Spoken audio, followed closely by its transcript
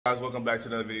Guys, welcome back to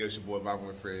another video. It's your boy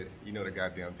Vibingwithfred. You know the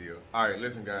goddamn deal. All right,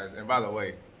 listen, guys. And by the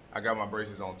way, I got my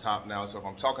braces on top now, so if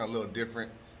I'm talking a little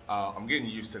different, I'm getting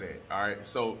used to that. All right.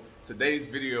 So today's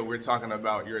video, we're talking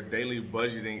about your daily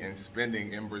budgeting and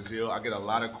spending in Brazil. I get a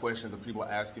lot of questions of people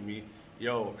asking me,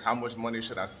 "Yo, how much money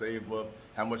should I save up?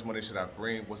 How much money should I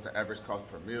bring? What's the average cost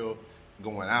per meal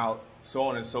going out? So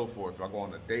on and so forth. If I go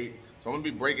on a date." So I'm gonna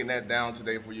be breaking that down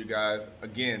today for you guys.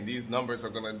 Again, these numbers are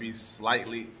gonna be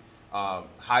slightly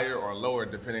higher or lower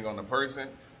depending on the person,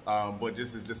 but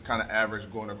this is just kind of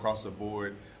average going across the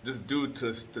board, just due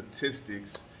to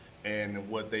statistics and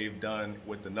what they've done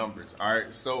with the numbers. All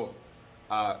right, so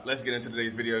let's get into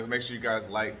today's video. Make sure you guys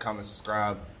like, comment,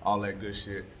 subscribe, all that good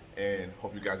shit, and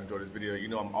hope you guys enjoy this video. You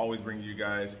know I'm always bringing you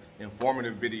guys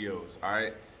informative videos. All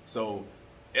right, so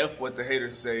F what the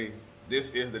haters say,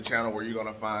 this is the channel where you're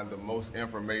gonna find the most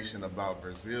information about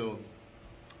Brazil,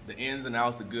 the ins and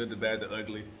outs, the good, the bad, the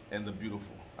ugly, and the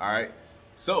beautiful. All right,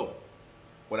 so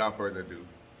without further ado,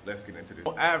 let's get into this.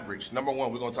 On average, number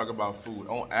one, we're gonna talk about food.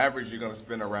 On average, you're gonna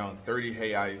spend around 30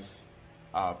 reais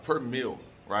per meal,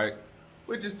 right?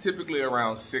 Which is typically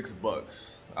around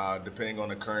 $6, depending on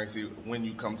the currency when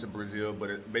you come to Brazil.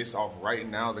 But based off right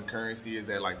now, the currency is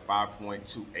at like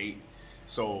 5.28.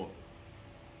 So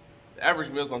the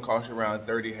average meal is gonna cost you around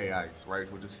 30 reais, right?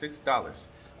 Which is $6.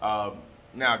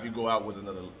 Now, if you go out with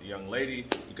another young lady,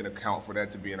 you can account for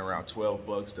that to being around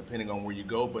 $12, depending on where you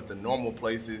go. But the normal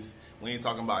places, we ain't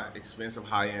talking about expensive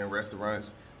high-end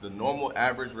restaurants. The normal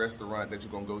average restaurant that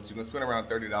you're gonna go to, you're gonna spend around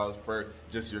 $30 per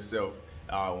just yourself.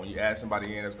 When you add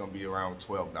somebody in, it's gonna be around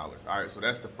 $12. All right, so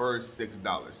that's the first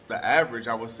 $6. The average,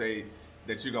 I would say,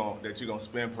 that you're gonna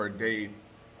spend per day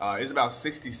is about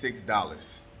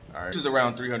 $66. All right, which is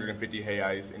around 350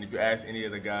 reais. And if you ask any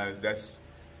of the guys, that's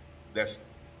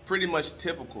pretty much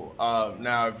typical.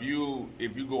 Now, if you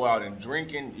go out and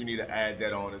drinking, you need to add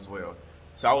that on as well.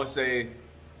 So I would say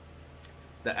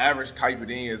the average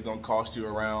caipirinha is gonna cost you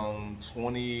around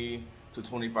 $20 to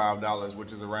 $25,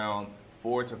 which is around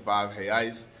 4 to 5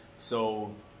 reais.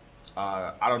 So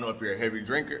I don't know if you're a heavy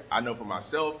drinker. I know for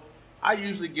myself, I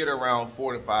usually get around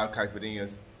 4 to 5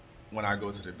 caipirinhas when I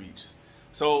go to the beach.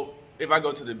 So if I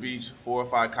go to the beach, 4 or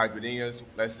 5 caipirinhas,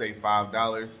 let's say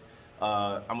 $5.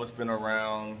 I'm gonna spend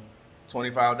around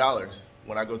 $25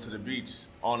 when I go to the beach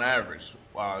on average,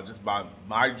 just by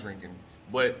my drinking.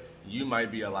 But you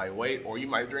might be a lightweight or you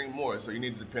might drink more, so you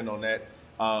need to depend on that.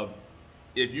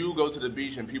 If you go to the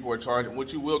beach and people are charging,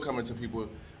 which you will come into people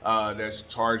that's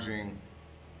charging,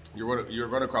 you're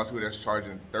running across people that's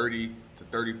charging 30 to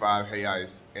 35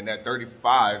 reais, and that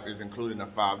 35 is including a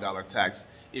 $5 tax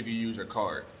if you use your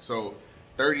card. So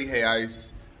 30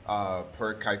 reais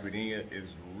per caipirinha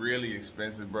is really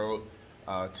expensive, bro.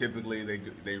 Typically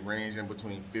they range in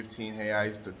between 15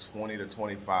 reais to 20 to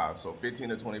 25. So 15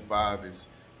 to 25 is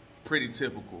pretty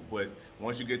typical, but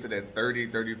once you get to that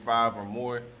 30, 35 or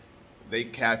more, they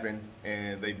capping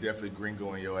and they definitely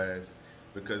gringoing your ass,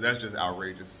 because that's just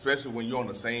outrageous, especially when you're on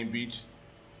the same beach.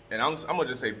 And I'm gonna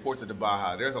just say Porto de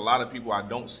Baja. There's a lot of people I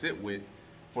don't sit with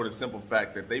for the simple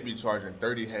fact that they be charging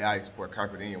 30 reais per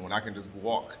caipirinha when I can just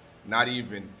walk not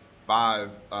even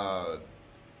five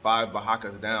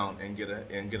barracas down and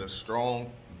get a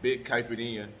strong big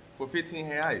caipirinha for 15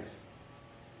 reais.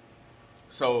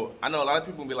 So I know a lot of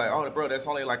people be like, "Oh, bro, that's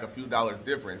only like a few dollars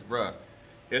difference, bro."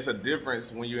 It's a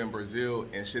difference when you're in Brazil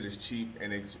and shit is cheap,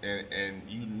 and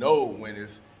you know when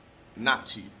it's not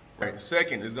cheap. Right.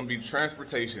 Second is gonna be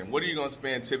transportation. What are you gonna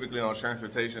spend typically on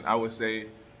transportation? I would say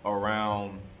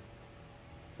around,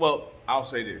 well, I'll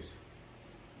say this.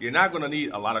 You're not gonna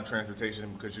need a lot of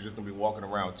transportation because you're just gonna be walking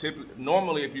around.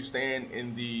 Normally, if you're staying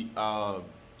in the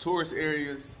tourist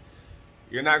areas,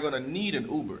 you're not gonna need an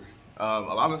Uber. A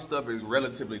lot of stuff is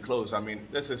relatively close. I mean,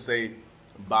 let's just say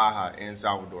Baja in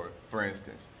Salvador, for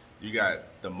instance. You got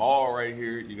the mall right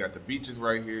here, you got the beaches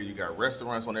right here, you got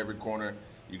restaurants on every corner,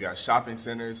 you got shopping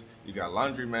centers, you got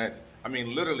laundromats. I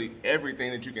mean, literally everything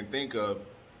that you can think of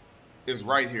is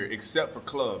right here, except for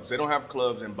clubs. They don't have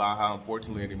clubs in Baja,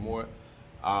 unfortunately, anymore.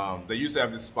 They used to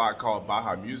have this spot called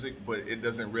Baja Music, but it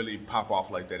doesn't really pop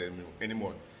off like that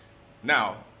anymore.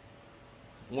 Now,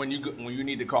 when you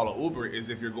need to call an Uber is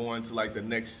if you're going to like the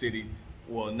next city,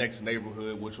 well, next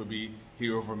neighborhood, which would be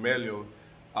Rio Vermelho,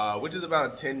 which is about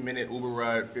a 10-minute Uber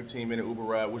ride, 15-minute Uber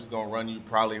ride, which is gonna run you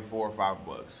probably $4 or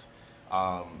 $5.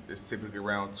 It's typically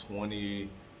around 20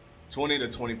 to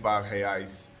 25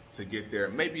 reais to get there,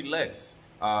 maybe less.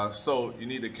 So you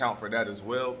need to account for that as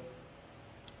well.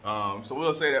 So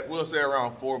we'll say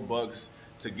around $4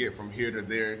 to get from here to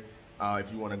there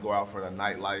if you want to go out for the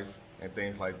nightlife and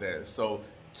things like that. So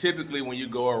typically when you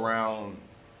go around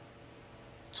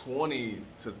 20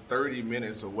 to 30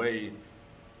 minutes away,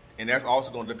 and that's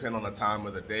also going to depend on the time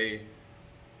of the day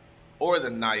or the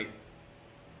night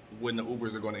when the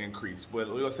Ubers are going to increase.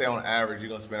 But we'll say on average, you're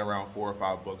going to spend around $4 or $5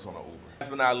 on an Uber. Last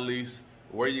but not least,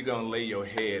 where you going to lay your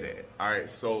head at? All right,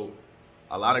 so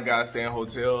a lot of guys stay in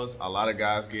hotels, a lot of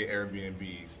guys get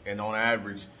Airbnbs, and on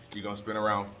average, you're going to spend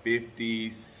around $50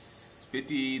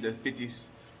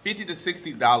 to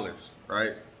 $60,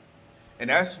 right? And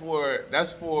that's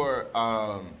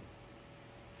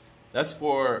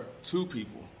for two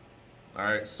people. All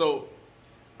right. So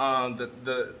and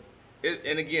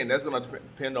again, that's gonna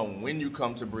depend on when you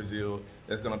come to Brazil.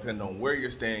 That's gonna depend on where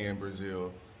you're staying in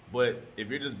Brazil. But if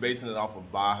you're just basing it off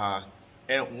of Baja,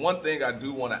 and one thing I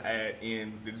do want to add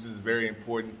in, this is very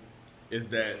important, is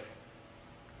that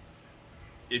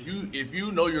if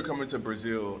you know you're coming to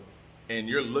Brazil and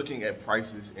you're looking at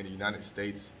prices in the United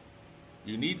States,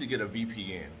 you need to get a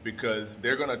VPN, because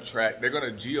they're gonna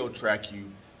geo-track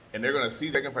you, and they're gonna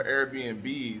see looking for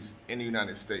Airbnbs in the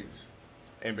United States.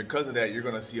 And because of that, you're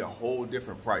gonna see a whole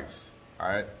different price, all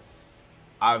right?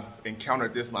 I've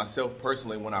encountered this myself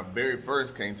personally when I very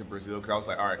first came to Brazil, because I was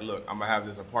like, all right, look, I'm gonna have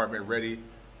this apartment ready.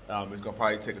 It's gonna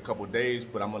probably take a couple days,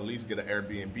 but I'm gonna at least get an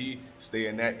Airbnb, stay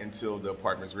in that until the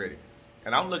apartment's ready.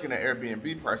 And I'm looking at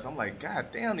Airbnb prices, I'm like, God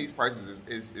damn, these prices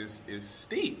is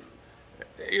steep.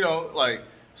 You know, like,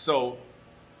 so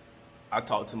I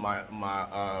talked to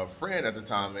my friend at the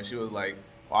time, and she was like,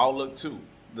 well, I'll look too.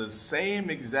 The same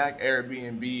exact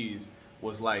Airbnbs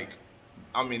was like,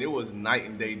 I mean, it was night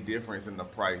and day difference in the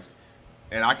price.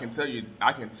 And I can tell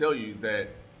you that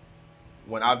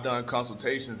when I've done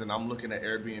consultations and I'm looking at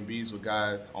Airbnbs with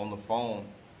guys on the phone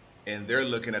and they're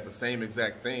looking at the same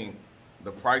exact thing,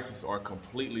 the prices are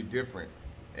completely different.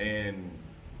 And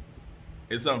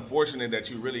it's unfortunate that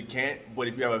you really can't, but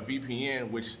if you have a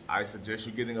VPN, which I suggest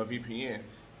you getting a VPN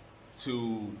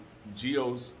to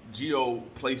geo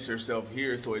place yourself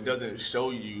here so it doesn't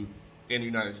show you in the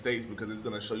United States, because it's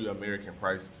going to show you American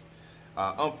prices,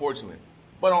 unfortunately.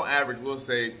 But on average, we'll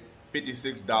say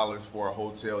 $56 for a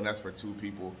hotel, and that's for two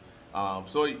people.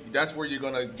 So that's where you're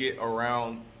going to get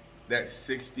around that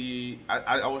 60.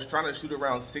 I was trying to shoot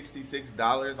around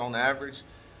 $66 on average,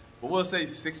 but we'll say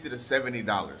 $60 to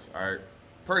 $70, all right,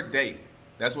 per day.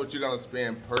 That's what you're going to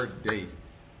spend per day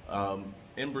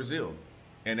in Brazil.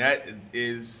 And that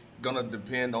is going to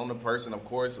depend on the person, of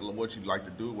course, what you like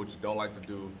to do, what you don't like to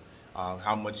do,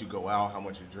 how much you go out, how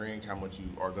much you drink, how much you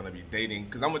are going to be dating.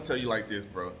 Because I'm going to tell you like this,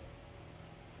 bro.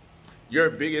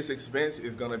 Your biggest expense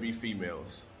is going to be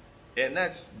females. And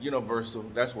that's universal.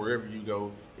 That's wherever you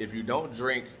go. If you don't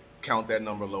drink, count that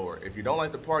number lower. If you don't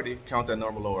like to party, count that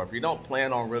number lower. If you don't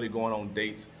plan on really going on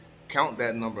dates, count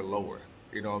that number lower.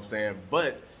 You know what I'm saying?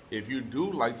 But if you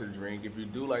do like to drink, if you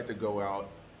do like to go out,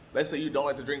 let's say you don't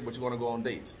like to drink, but you want to go on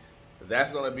dates,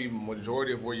 that's going to be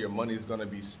majority of where your money is going to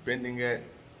be spending at,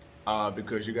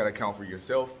 because you got to account for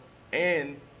yourself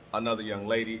and another young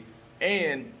lady,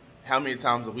 and how many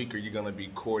times a week are you going to be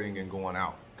courting and going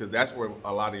out, because that's where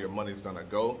a lot of your money is going to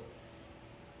go.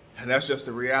 And that's just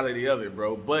the reality of it,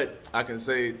 bro. But I can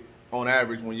say on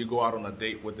average, when you go out on a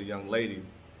date with a young lady,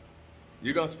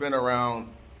 you're going to spend around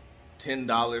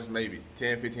 $10, maybe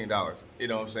 $10, $15. You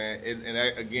know what I'm saying? And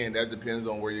that, again, that depends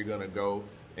on where you're gonna go,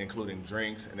 including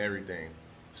drinks and everything.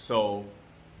 So,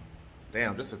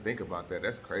 damn, just to think about that,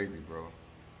 that's crazy, bro.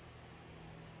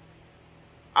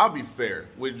 I'll be fair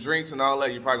with drinks and all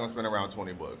that. You're probably gonna spend around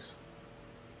 20 bucks.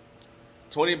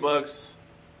 20 bucks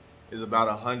is about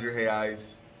 100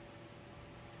 reais.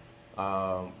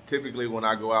 Typically, when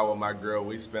I go out with my girl,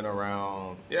 we spend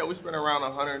around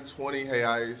 120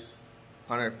 reais.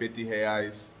 150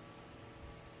 reais.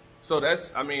 So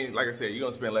that's, I mean, like I said, you're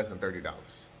gonna spend less than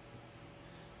 $30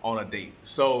 on a date.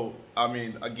 So, I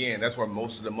mean, again, that's where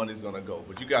most of the money is gonna go.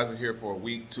 But you guys are here for a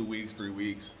week, 2 weeks, 3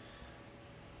 weeks.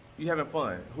 You having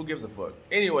fun. Who gives a fuck?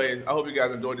 Anyways, I hope you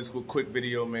guys enjoyed this quick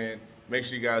video, man. Make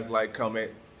sure you guys like,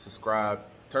 comment, subscribe,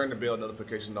 turn the bell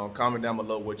notification on, comment down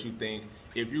below what you think.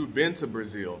 If you've been to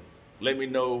Brazil, let me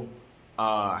know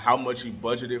how much you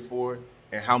budgeted for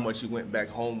and how much you went back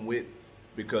home with.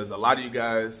 Because a lot of you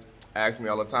guys ask me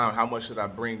all the time, how much should I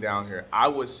bring down here? I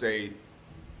would say,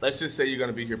 let's just say you're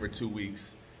gonna be here for 2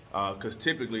 weeks, because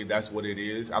typically that's what it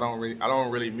is. I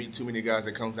don't really meet too many guys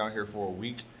that come down here for a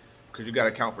week, because you got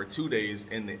to count for 2 days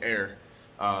in the air.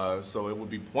 So it would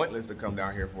be pointless to come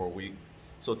down here for a week.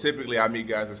 So typically I meet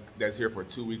guys that's here for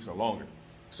 2 weeks or longer.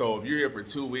 So if you're here for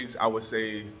 2 weeks, I would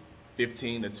say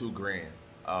 15 to 2 grand,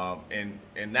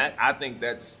 and that, I think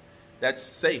that's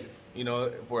safe. You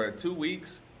know, for 2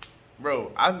 weeks,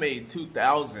 bro, I made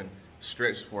 2,000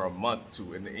 stretch for a month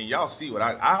too, and y'all see what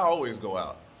I always go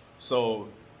out. So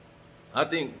I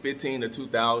think 15 to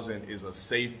 2,000 is a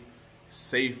safe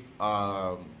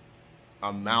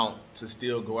amount to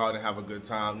still go out and have a good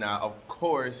time. Now, of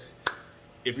course,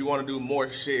 if you want to do more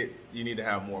shit, you need to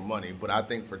have more money. But I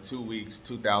think for 2 weeks,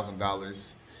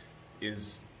 $2,000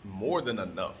 is more than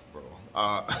enough, bro.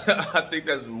 I think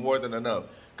that's more than enough.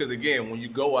 Because again, when you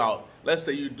go out, let's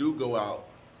say you do go out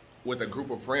with a group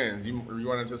of friends, you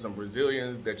run into some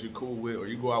Brazilians that you're cool with, or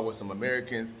you go out with some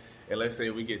Americans, and let's say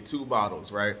we get 2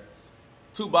 bottles, right?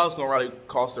 2 bottles gonna probably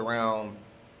cost around,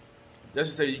 let's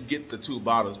just say you get the 2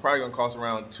 bottles, probably gonna cost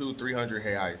around 200-300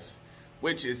 reais,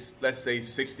 which is, let's say,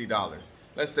 $60.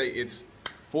 Let's say it's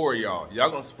 4 of y'all. Y'all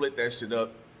gonna split that shit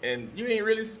up, and you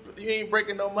ain't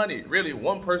breaking no money. Really,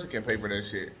 one person can pay for that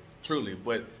shit, truly.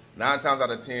 But 9 times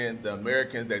out of 10, the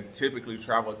Americans that typically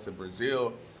travel to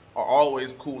Brazil are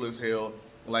always cool as hell.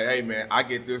 Like, hey man, I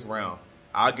get this round.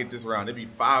 I'll get this round. It'd be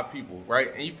 5 people,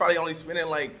 right? And you probably only spending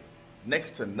like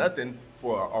next to nothing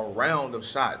for a round of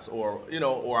shots, or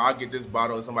or I'll get this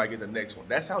bottle and somebody get the next one.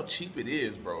 That's how cheap it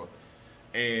is, bro.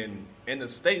 And in the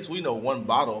States, we know 1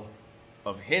 bottle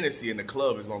of Hennessy in the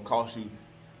club is gonna cost you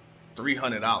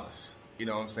 $300. You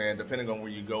know what I'm saying? Depending on where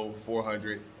you go,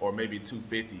 400 or maybe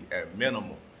 250 at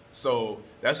minimum. So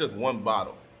that's just 1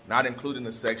 bottle, not including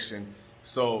the section.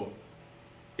 So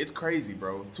it's crazy,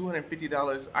 bro.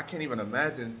 $250. I can't even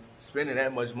imagine spending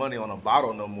that much money on a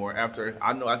bottle no more. After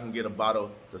I know I can get a bottle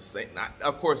the same. Not,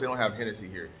 of course, they don't have Hennessy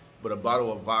here, but a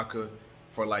bottle of vodka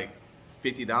for like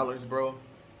 $50, bro.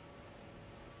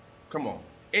 Come on.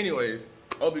 Anyways,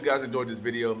 I hope you guys enjoyed this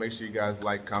video. Make sure you guys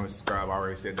like, comment, subscribe. I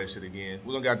already said that shit again.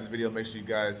 We're gonna get out this video. Make sure you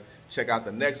guys check out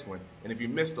the next one. And if you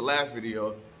missed the last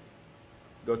video,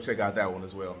 go check out that one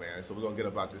as well, man. So we're gonna get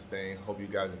about this thing. Hope you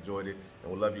guys enjoyed it,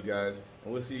 and we'll love you guys,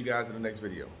 and we'll see you guys in the next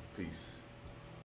video. Peace.